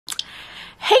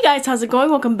Hey guys, how's it going?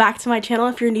 Welcome back to my channel.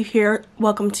 If you're new here,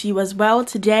 welcome to you as well.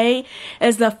 Today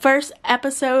is the first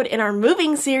episode in our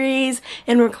moving series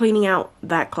and we're cleaning out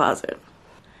that closet.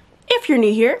 If you're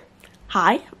new here,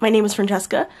 hi, my name is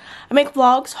Francesca. I make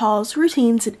vlogs, hauls,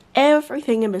 routines, and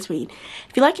everything in between.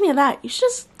 If you like any of that, you should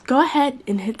just go ahead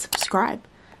and hit subscribe.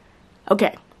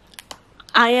 Okay,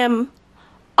 I am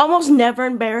almost never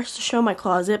embarrassed to show my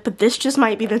closet, but this just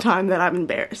might be the time that I'm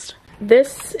embarrassed.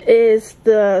 This is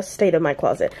the state of my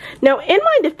closet. Now, in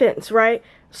my defense, right,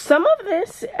 some of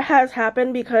this has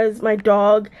happened because my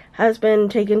dog has been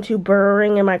taken to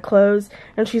burrowing in my clothes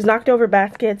and she's knocked over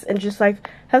baskets and just like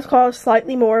has caused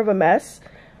slightly more of a mess.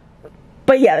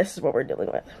 But yeah, this is what we're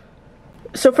dealing with.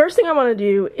 So first thing I want to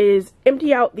do is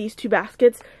empty out these two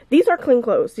baskets. These are clean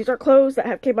clothes. These are clothes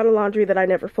that came out of laundry that I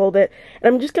never folded.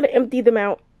 And I'm just going to empty them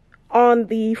out on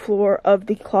the floor of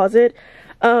the closet.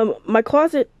 My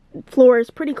closet floor is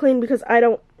pretty clean because I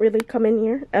don't really come in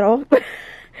here at all.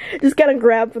 Just kind of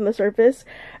grab from the surface.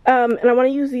 And I want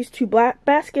to use these two black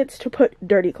baskets to put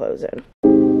dirty clothes in.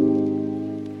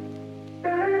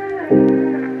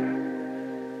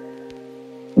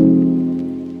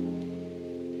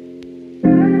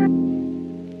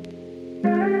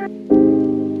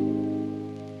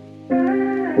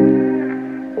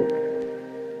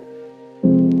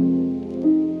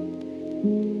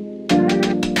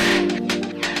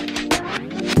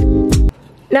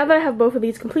 Now that I have both of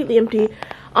these completely empty,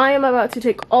 I am about to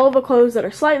take all the clothes that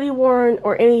are slightly worn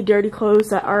or any dirty clothes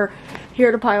that are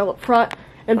here to pile up front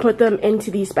and put them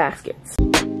into these baskets.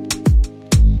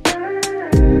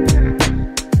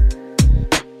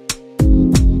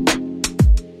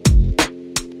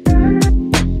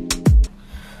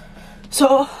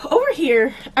 So over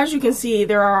here, as you can see,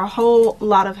 there are a whole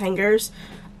lot of hangers.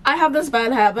 I have this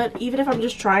bad habit, even if I'm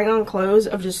just trying on clothes,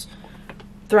 of just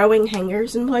throwing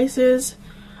hangers in places.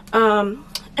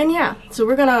 And yeah, so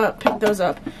we're gonna pick those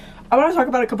up. I want to talk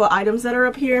about a couple items that are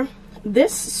up here.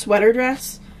 This sweater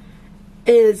dress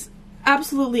is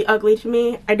absolutely ugly to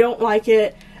me. I don't like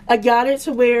it. I got it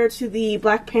to wear to the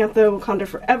Black Panther Wakanda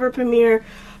Forever premiere.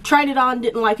 Tried it on,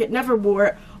 didn't like it, never wore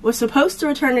it. Was supposed to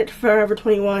return it to Forever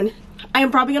 21. I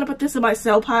am probably gonna put this in my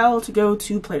sale pile to go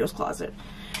to Plato's Closet.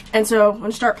 And so I'm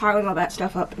gonna start piling all that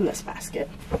stuff up in this basket.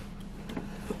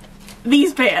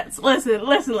 These pants,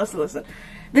 listen.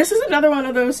 This is another one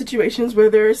of those situations where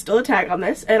there is still a tag on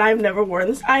this and I've never worn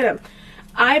this item.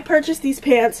 I purchased these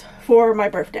pants for my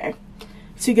birthday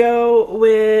to go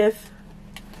with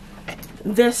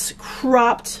this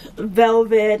cropped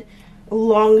velvet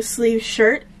long sleeve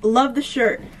shirt. Love the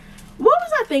shirt. What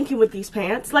was I thinking with these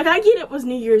pants? Like, I get it was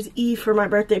New Year's Eve for my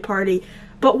birthday party,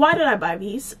 but why did I buy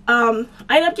these? I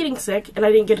ended up getting sick and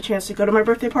I didn't get a chance to go to my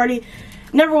birthday party.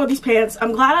 Never wore these pants.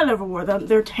 I'm glad I never wore them.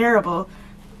 They're terrible.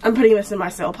 I'm putting this in my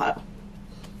sale pile.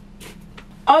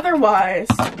 Otherwise,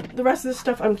 the rest of this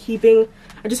stuff I'm keeping.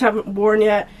 I just haven't worn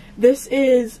yet. This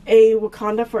is a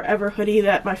Wakanda Forever hoodie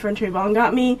that my friend Trayvon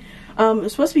got me. It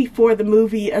was supposed to be for the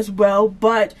movie as well,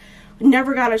 but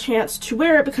never got a chance to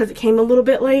wear it because it came a little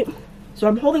bit late. So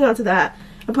I'm holding on to that.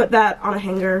 I put that on a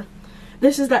hanger.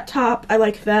 This is that top. I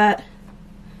like that.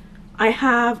 I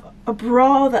have a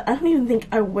bra that I don't even think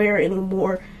I wear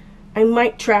anymore. I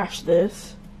might trash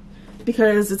this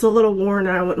because it's a little worn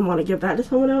and I wouldn't want to give that to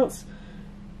someone else.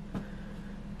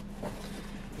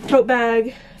 Tote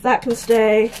bag, that can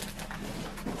stay.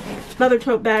 Another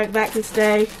tote bag, that can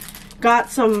stay. Got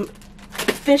some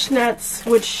fishnets,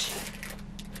 which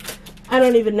I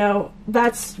don't even know.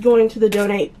 That's going to the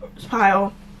donate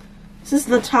pile. This is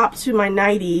the top to my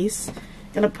 90s.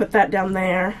 Gonna put that down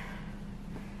there.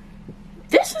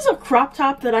 This is a crop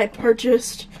top that I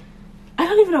purchased. I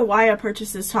don't even know why I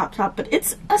purchased this top, but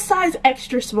it's a size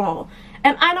extra small.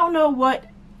 And I don't know what,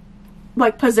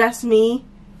 like, possessed me,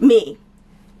 to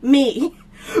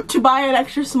buy an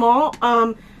extra small,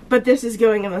 but this is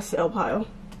going in the sale pile.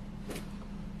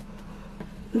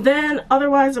 Then,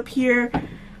 otherwise up here,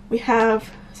 we have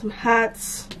some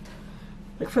hats,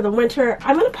 like for the winter.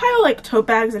 I'm going to pile, like, tote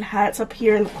bags and hats up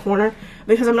here in the corner,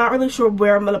 because I'm not really sure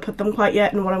where I'm going to put them quite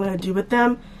yet and what I'm going to do with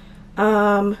them.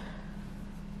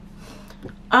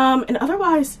 And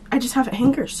otherwise, I just have a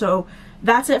hanger, so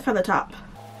that's it for the top.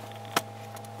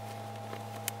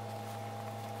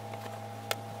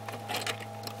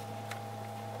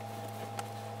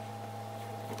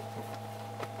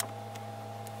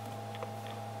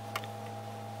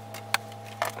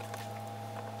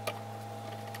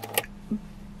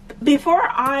 Before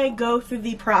I go through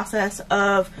the process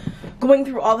of going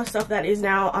through all the stuff that is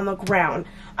now on the ground,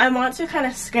 I want to kind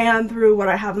of scan through what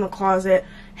I have in the closet,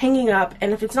 hanging up,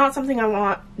 and if it's not something I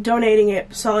want, donating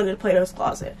it, selling it to Plato's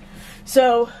Closet.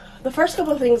 So the first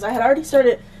couple of things, I had already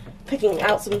started picking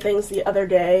out some things the other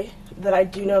day that I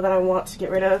do know that I want to get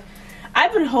rid of.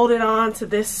 I've been holding on to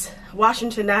this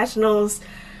Washington Nationals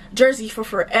jersey for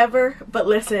forever, but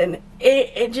listen,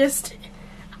 it just,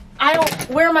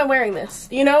 where am I wearing this?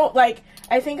 You know, like,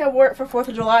 I think I wore it for 4th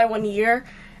of July one year,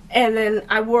 and then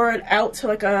I wore it out to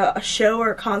like a show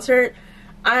or a concert.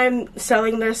 I'm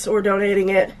selling this or donating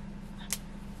it.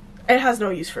 It has no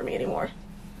use for me anymore.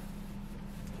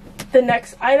 The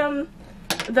next item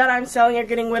that I'm selling or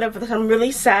getting rid of that I'm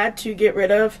really sad to get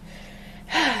rid of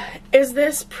is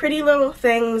this Pretty Little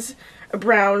Things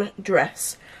brown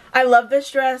dress. I love this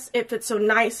dress. It fits so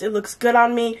nice. It looks good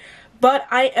on me. But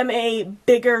I am a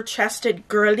bigger chested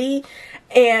girly,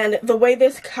 and the way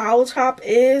this cowl top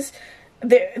is,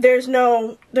 there's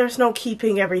no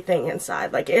keeping everything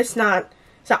inside. Like, it's not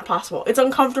possible. It's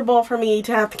uncomfortable for me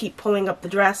to have to keep pulling up the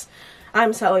dress.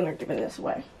 I'm selling or giving this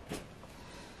away.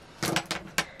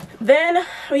 Then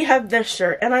we have this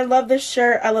shirt, and I love this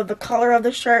shirt. I love the color of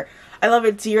the shirt. I love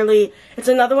it dearly. It's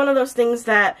another one of those things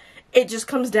that it just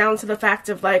comes down to the fact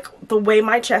of, like, the way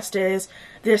my chest is,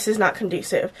 this is not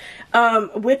conducive.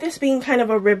 With this being kind of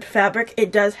a ribbed fabric,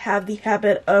 it does have the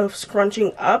habit of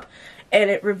scrunching up, and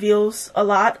it reveals a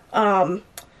lot.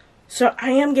 So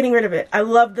I am getting rid of it. I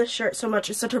love this shirt so much.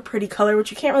 It's such a pretty color,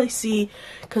 which you can't really see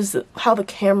because how the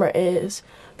camera is.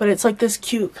 But it's like this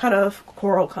cute kind of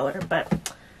coral color.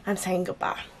 But I'm saying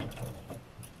goodbye.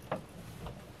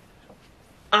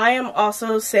 I am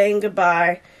also saying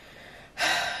goodbye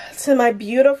to my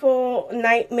beautiful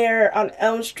Nightmare on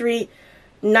Elm Street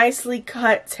nicely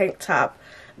cut tank top.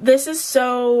 This is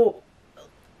so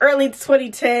early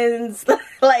 2010s.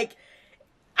 Like,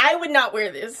 I would not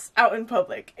wear this out in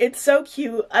public. It's so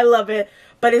cute. I love it.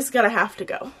 But it's gonna have to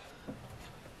go.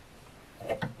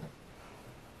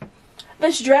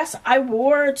 This dress I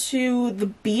wore to the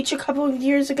beach a couple of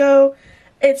years ago.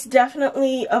 It's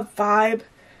definitely a vibe,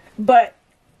 but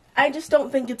I just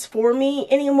don't think it's for me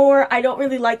anymore. I don't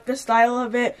really like the style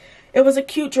of it. It was a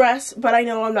cute dress, but I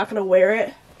know I'm not going to wear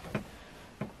it.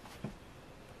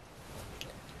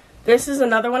 This is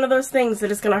another one of those things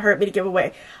that is going to hurt me to give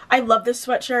away. I love this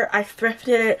sweatshirt. I thrifted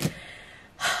it.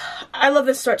 I love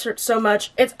this sweatshirt so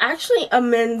much. It's actually a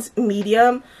men's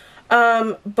medium,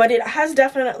 but it has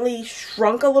definitely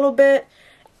shrunk a little bit.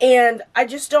 And I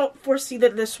just don't foresee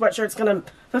that this sweatshirt's going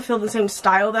to fulfill the same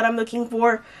style that I'm looking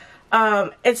for.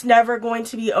 It's never going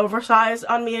to be oversized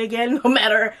on me again, no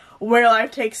matter where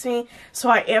life takes me. So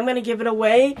I am going to give it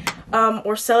away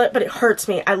or sell it, but it hurts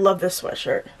me. I love this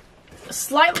sweatshirt.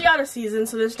 Slightly out of season,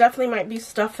 so there's definitely might be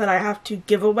stuff that I have to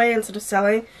give away instead of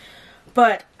selling.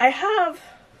 But I have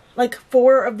like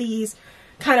 4 of these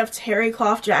kind of terry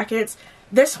cloth jackets.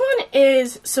 This one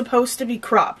is supposed to be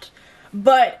cropped,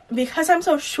 but because I'm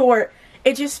so short,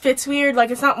 it just fits weird. Like,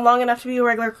 it's not long enough to be a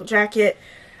regular jacket.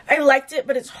 I liked it,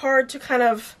 but it's hard to kind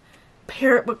of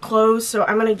pair it with clothes, so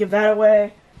I'm going to give that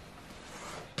away.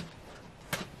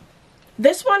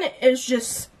 This one is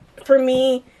just, for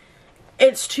me,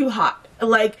 it's too hot.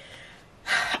 Like,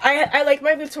 I like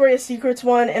my Victoria's Secrets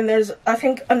one, and there's, I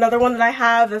think, another one that I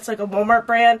have that's like a Walmart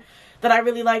brand that I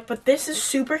really like, but this is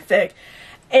super thick.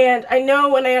 And I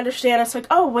know and I understand it's like,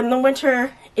 oh, when the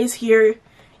winter is here,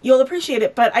 you'll appreciate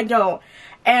it, but I don't.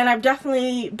 And I've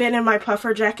definitely been in my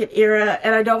puffer jacket era,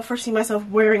 and I don't foresee myself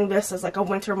wearing this as like a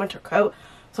winter coat,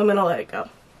 so I'm going to let it go.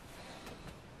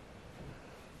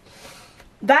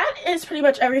 That is pretty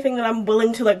much everything that I'm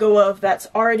willing to let go of that's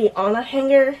already on a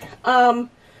hanger.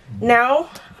 Now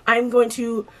I'm going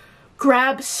to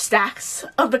grab stacks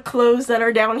of the clothes that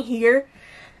are down here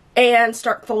and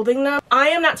start folding them. I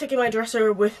am not taking my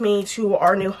dresser with me to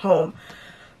our new home.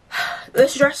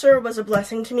 This dresser was a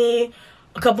blessing to me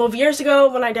a couple of years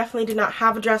ago when I definitely did not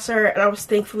have a dresser, and I was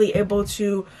thankfully able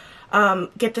to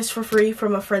get this for free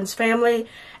from a friend's family,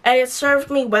 and it served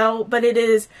me well, but it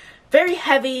is very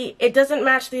heavy. It doesn't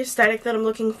match the aesthetic that I'm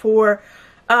looking for.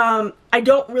 I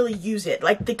don't really use it.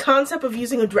 Like, the concept of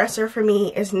using a dresser for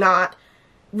me is not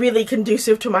really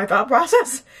conducive to my thought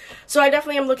process. So I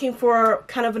definitely am looking for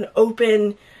kind of an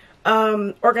open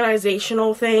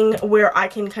organizational thing where I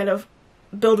can kind of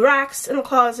build racks in the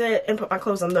closet and put my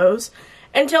clothes on those.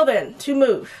 Until then, to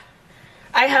move,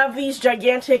 I have these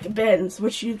gigantic bins,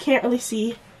 which you can't really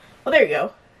see. Oh, there you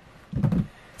go.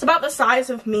 It's about the size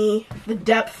of me. The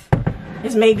depth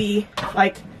is maybe,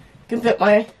 like, can fit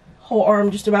my whole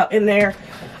arm just about in there.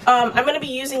 I'm going to be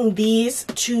using these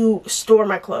to store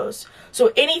my clothes.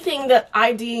 So anything that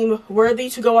I deem worthy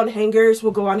to go on hangers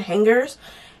will go on hangers.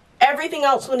 Everything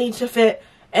else will need to fit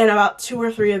in about 2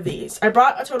 or 3 of these. I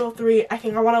brought a total of 3. I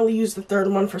think I want to use the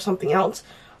 3rd one for something else.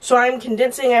 So I'm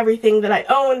condensing everything that I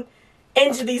own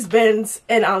into these bins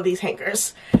and on these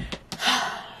hangers.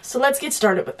 So let's get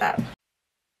started with that.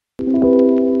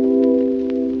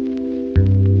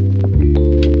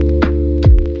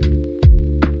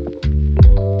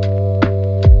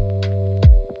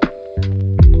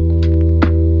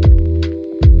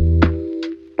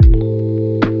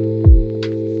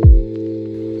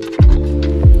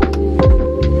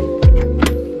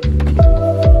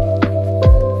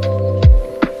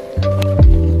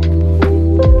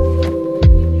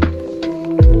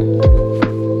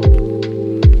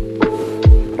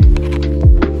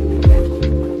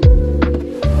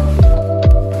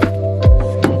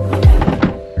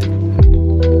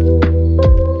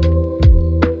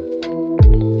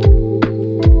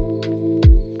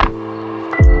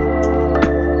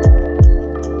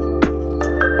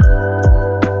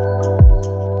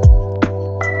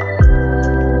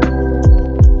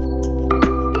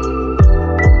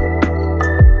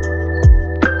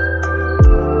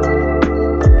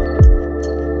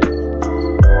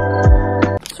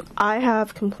 I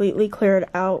have completely cleared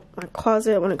out my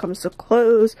closet when it comes to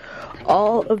clothes.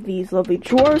 All of these lovely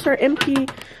drawers are empty.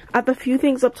 I have a few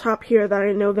things up top here that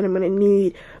I know that I'm going to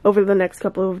need over the next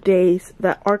couple of days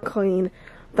that are clean,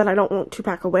 that I don't want to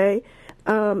pack away.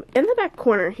 In the back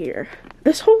corner here,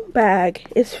 this whole bag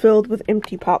is filled with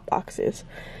empty pop boxes.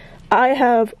 I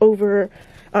have over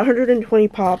 120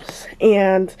 pops,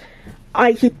 and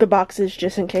I keep the boxes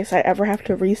just in case I ever have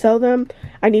to resell them.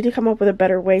 I need to come up with a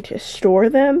better way to store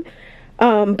them,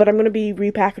 but I'm going to be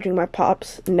repackaging my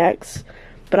pops next.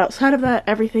 But outside of that,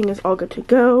 everything is all good to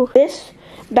go. This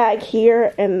bag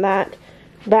here and that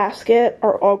basket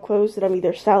are all clothes that I'm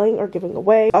either selling or giving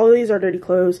away. All of these are dirty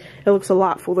clothes. It looks a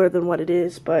lot fuller than what it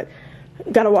is, but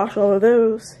gotta wash all of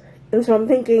those. And so I'm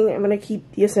thinking I'm going to keep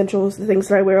the essentials, the things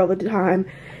that I wear all the time,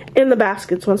 in the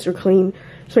baskets once they're clean.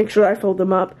 Just make sure I fold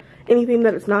them up. Anything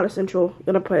that is not essential, I'm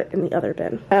gonna put in the other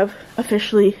bin. I've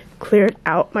officially cleared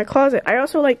out my closet. I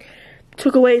also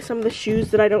took away some of the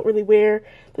shoes that I don't really wear.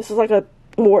 This is like a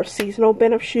more seasonal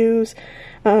bin of shoes,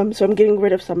 so I'm getting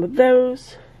rid of some of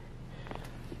those.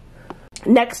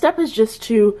 Next step is just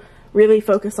to really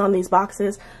focus on these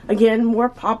boxes. Again, more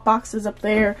pop boxes up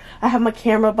there. I have my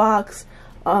camera box,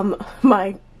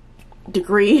 my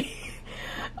degree,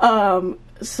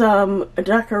 some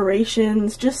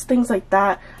decorations, just things like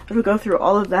that. I will go through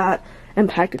all of that and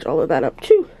package all of that up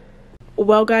too.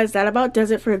 Well guys, that about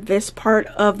does it for this part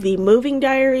of the moving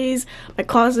diaries. My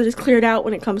closet is cleared out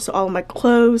when it comes to all of my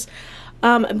clothes.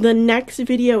 The next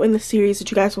video in the series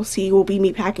that you guys will see will be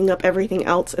me packing up everything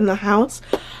else in the house.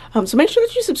 So make sure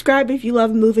that you subscribe if you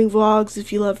love moving vlogs,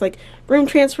 if you love room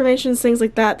transformations, things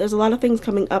like that. There's a lot of things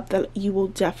coming up that you will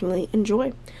definitely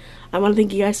enjoy. I want to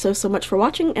thank you guys so much for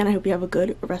watching, and I hope you have a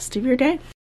good rest of your day.